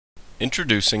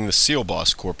Introducing the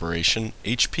SealBoss Corporation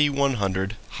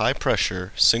HP100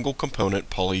 high-pressure, single-component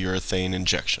polyurethane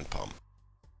injection pump.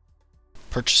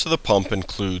 Purchase of the pump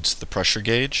includes the pressure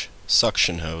gauge,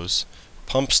 suction hose,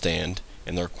 pump stand,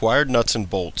 and the required nuts and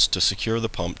bolts to secure the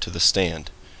pump to the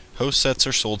stand. Hose sets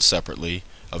are sold separately,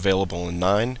 available in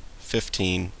 9,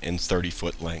 15, and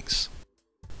 30-foot lengths.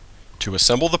 To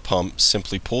assemble the pump,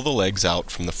 simply pull the legs out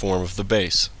from the form of the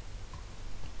base.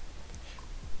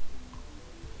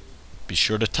 Be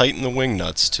sure to tighten the wing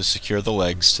nuts to secure the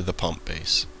legs to the pump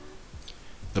base.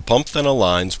 The pump then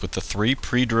aligns with the 3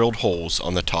 pre-drilled holes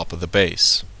on the top of the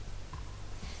base.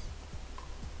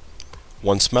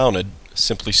 Once mounted,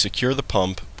 simply secure the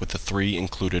pump with the 3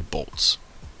 included bolts.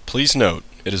 Please note,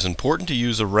 it is important to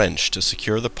use a wrench to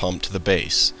secure the pump to the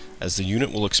base, as the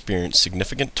unit will experience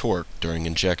significant torque during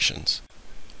injections.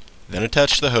 Then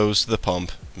attach the hose to the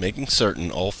pump, making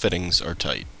certain all fittings are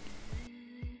tight.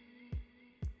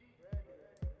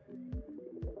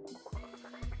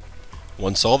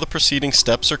 Once all the preceding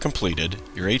steps are completed,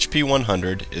 your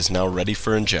HP100 is now ready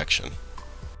for injection.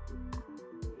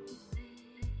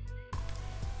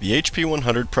 The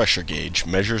HP100 pressure gauge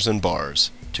measures in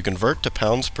bars. To convert to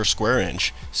pounds per square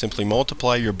inch, simply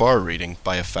multiply your bar reading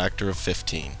by a factor of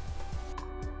 15.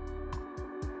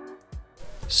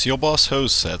 SealBoss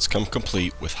hose sets come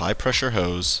complete with high-pressure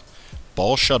hose,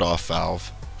 ball shutoff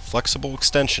valve, flexible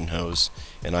extension hose,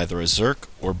 and either a Zerk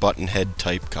or button head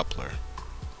type coupler.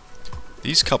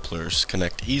 These couplers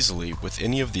connect easily with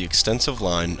any of the extensive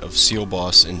line of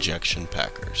SealBoss injection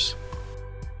packers.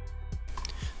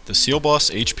 The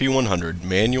SealBoss HP100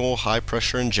 manual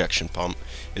high-pressure injection pump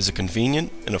is a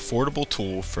convenient and affordable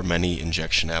tool for many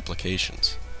injection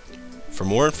applications. For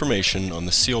more information on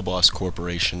the SealBoss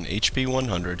Corporation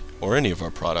HP100 or any of our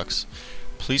products,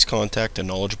 please contact a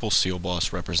knowledgeable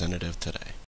SealBoss representative today.